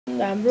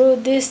हाम्रो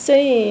देश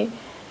चाहिँ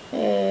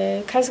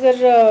खास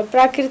गरेर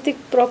प्राकृतिक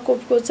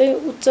प्रकोपको चाहिँ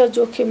उच्च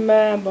जोखिममा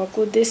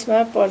भएको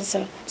देशमा पर्छ।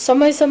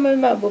 समय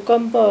समयमा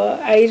भूकम्प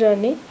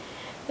आइरहने,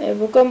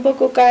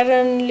 भूकम्पको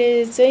कारणले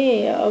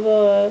चाहिँ अब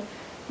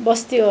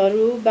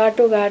बस्तीहरू,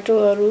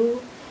 बाटोघाटोहरू,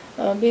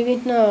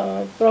 विभिन्न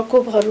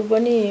प्रकोपहरू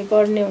पनि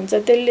पर्ने हुन्छ।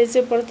 त्यसले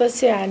चाहिँ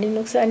प्रत्यक्ष हानि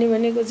नोक्सानी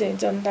भनेको चाहिँ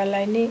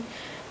जनतालाई नै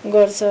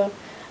गर्छ।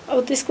 अब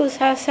त्यसको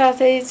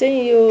साथसाथै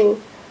चाहिँ यो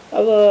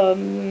अब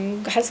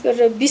खास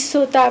गरेर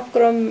विश्व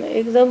तापक्रम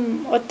एकदम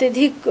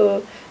अत्यधिक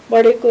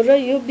बढेको र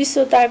यो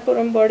विश्व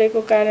तापक्रम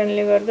बढेको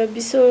कारणले गर्दा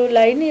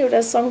विश्वलाई नै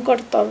एउटा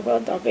सङ्कटतर्फ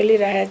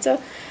धकेलिरहेछ।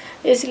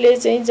 यसले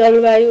चाहिँ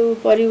जलवायु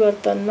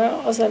परिवर्तनमा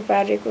असर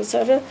पारेको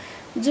छ र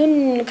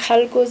जुन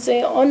खालको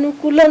चाहिँ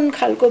अनुकूलन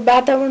खालको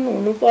वातावरण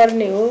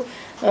हुनुपर्ने हो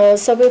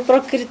सबै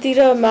प्रकृति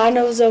र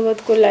मानव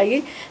जगतको लागि,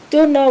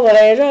 त्यो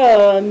नभएर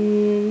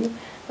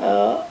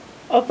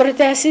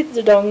अप्रत्याशित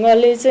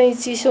ढङ्गले चाहिँ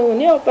चिसो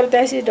हुने,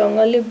 अप्रत्याशित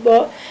ढङ्गले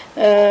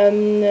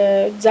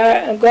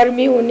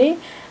गर्मी हुने,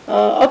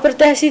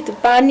 अप्रत्याशित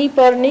पानी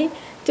पर्ने,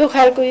 त्यो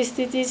खालको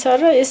स्थिति छ।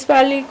 र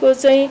यसपालिको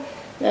चाहिँ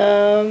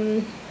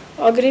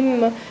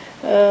अग्रिम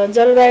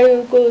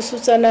जलवायुको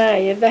सूचना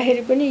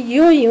हेर्दाखेरि पनि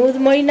यो हिउँद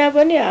महिना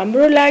पनि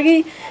हाम्रो लागि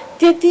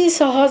त्यति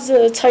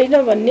सहज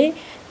छैन भन्ने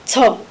छ,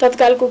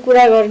 तत्कालको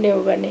कुरा गर्ने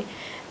हो भने।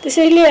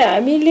 त्यसैले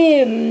हामीले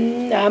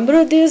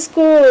हाम्रो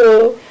देशको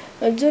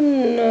जुन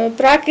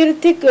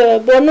प्राकृतिक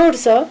बनोट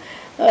छ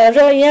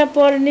र यहाँ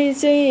पर्ने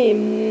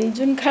चाहिँ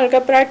जुन खालका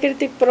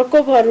प्राकृतिक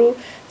प्रकोपहरू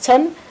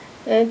छन्,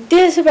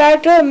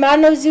 त्यसबाट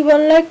मानव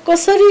जीवनलाई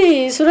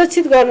कसरी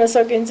सुरक्षित गर्न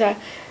सकिन्छ।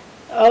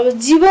 अब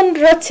जीवन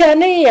रक्षा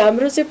नै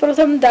हाम्रो चाहिँ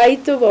प्रथम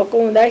दायित्व भएको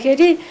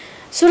हुँदाखेरि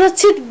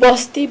सुरक्षित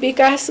बस्ती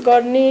विकास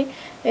गर्ने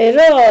र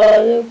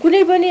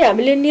कुनै पनि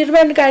हामीले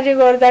निर्माण कार्य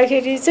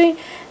गर्दाखेरि चाहिँ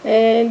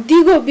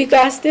दिगो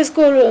विकास,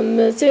 त्यसको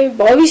चाहिँ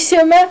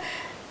भविष्यमा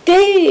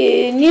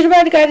त्यही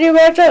निर्माण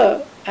कार्यबाट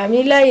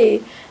हामीलाई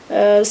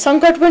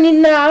सङ्कट पनि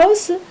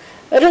नआओस्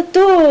र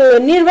त्यो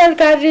निर्माण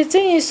कार्य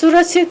चाहिँ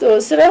सुरक्षित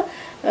होस् र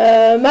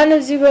मानव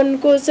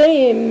जीवनको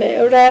चाहिँ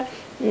एउटा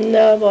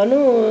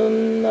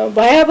भनौँ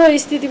भयावह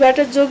स्थितिबाट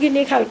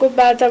जोगिने खालको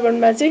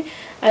वातावरणमा चाहिँ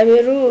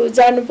हामीहरू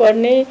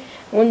जानुपर्ने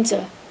हुन्छ।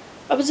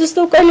 अब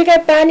जस्तो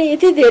कहिलेकाहीँ पानी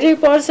यति धेरै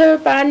पर्छ,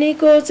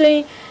 पानीको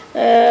चाहिँ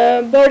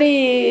बढी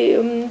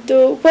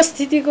त्यो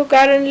उपस्थितिको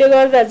कारणले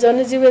गर्दा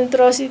जनजीवन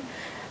त्रसित,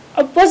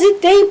 अब पछि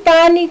त्यही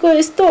पानीको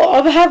यस्तो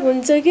अभाव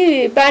हुन्छ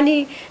कि पानी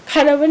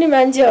खान पनि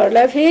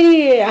मान्छेहरूलाई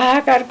फेरि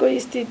हाहाकारको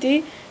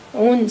स्थिति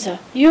हुन्छ।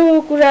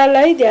 यो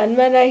कुरालाई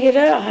ध्यानमा राखेर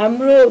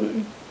हाम्रो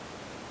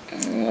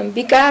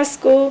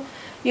विकासको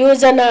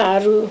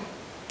योजनाहरू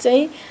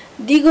चाहिँ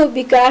दिगो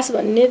विकास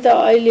भन्ने त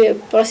अहिले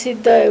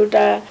प्रसिद्ध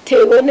एउटा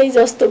थेगो नै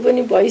जस्तो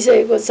पनि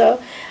भइसकेको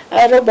छ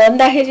र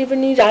भन्दाखेरि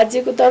पनि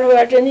राज्यको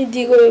तर्फबाट नै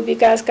दिगो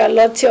विकासका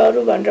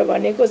लक्ष्यहरू भनेर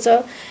भनेको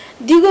छ।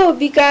 दिगो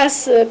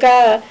विकासका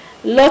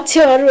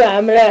लक्ष्यहरू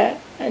हाम्रा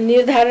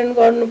निर्धारण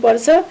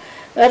गर्नुपर्छ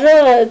र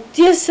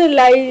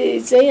त्यसलाई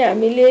चाहिँ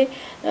हामीले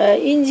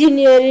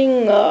इन्जिनियरिङ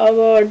अब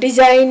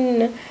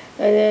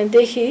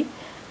डिजाइनदेखि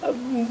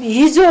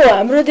हिजो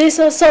हाम्रो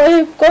देशमा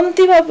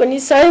कम्तीमा पनि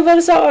 100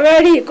 वर्ष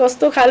अगाडि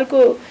कस्तो खालको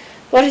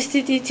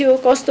परिस्थिति थियो,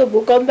 कस्तो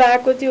भूकम्प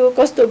आएको थियो,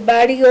 कस्तो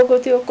बाढी गएको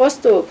थियो,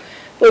 कस्तो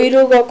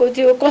पहिरो गएको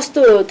थियो,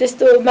 कस्तो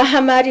त्यस्तो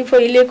महामारी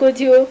फैलिएको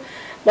थियो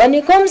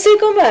भने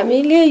कमसेकम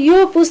हामीले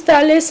यो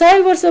पुस्ताले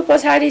 100 वर्ष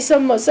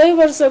पछाडिसम्म 100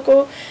 वर्षको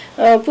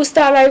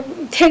पुस्तालाई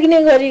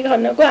ठेक्ने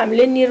गरिखनको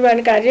हामीले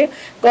निर्माण कार्य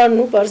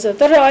गर्नुपर्छ।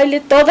 तर अहिले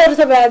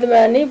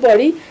तदर्थवादमा नै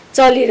बढी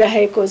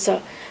चलिरहेको छ।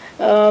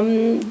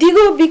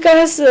 दिगो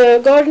विकास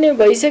गर्ने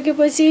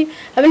भइसकेपछि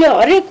हामीले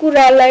हरेक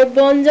कुरालाई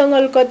वन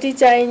जङ्गल कति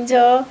चाहिन्छ,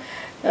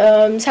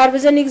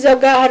 सार्वजनिक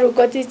जग्गाहरू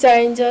कति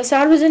चाहिन्छ,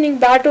 सार्वजनिक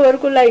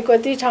बाटोहरूको लागि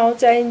कति ठाउँ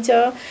चाहिन्छ,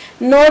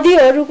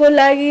 नदीहरूको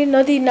लागि,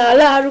 नदी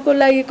नालाहरूको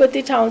लागि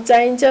कति ठाउँ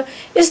चाहिन्छ,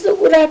 यस्तो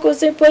कुराको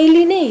चाहिँ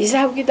पहिले नै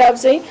हिसाब किताब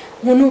चाहिँ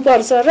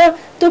हुनुपर्छ र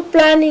त्यो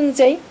प्लानिङ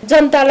चाहिँ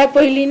जनतालाई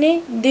पहिले नै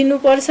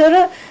दिनुपर्छ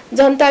र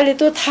जनताले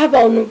त्यो थाहा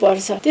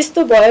पाउनुपर्छ।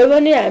 त्यस्तो भयो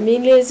भने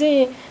हामीले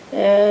चाहिँ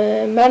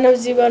मानव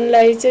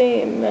जीवनलाई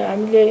चाहिँ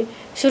हामीले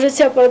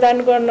सुरक्षा प्रदान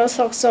गर्न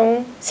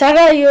सक्छौँ।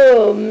 सारा यो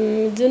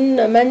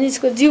जुन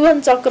मानिसको जीवन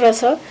चक्र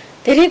छ,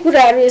 धेरै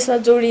कुराहरू यसमा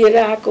जोडिएर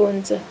आएको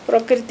हुन्छ।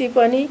 प्रकृति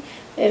पनि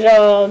र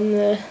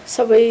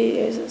सबै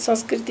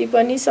संस्कृति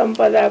पनि,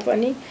 सम्पदा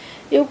पनि,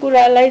 यो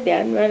कुरालाई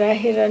ध्यानमा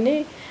राखेर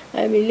नै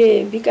हामीले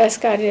विकास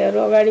कार्यहरू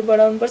अगाडि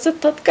बढाउनुपर्छ।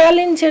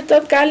 तत्कालीन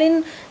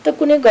त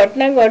कुनै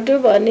घटना घट्यो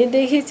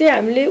भनेदेखि चाहिँ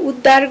हामीले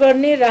उद्धार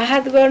गर्ने,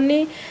 राहत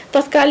गर्ने,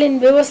 तत्कालीन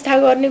व्यवस्था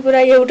गर्ने कुरा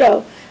एउटा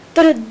हो।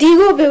 तर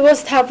दिगो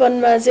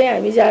व्यवस्थापनमा चाहिँ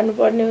हामी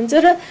जानुपर्ने हुन्छ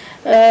र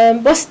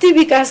बस्ती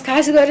विकास,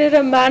 खास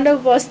गरेर मानव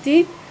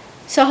बस्ती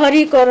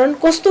सहरीकरण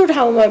कस्तो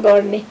ठाउँमा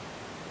गर्ने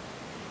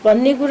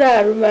भन्ने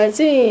कुराहरूमा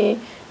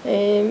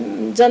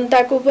चाहिँ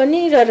जनताको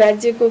पनि र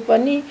राज्यको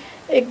पनि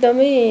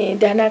एकदमै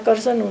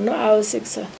ध्यानाकर्षण हुनु आवश्यक छ।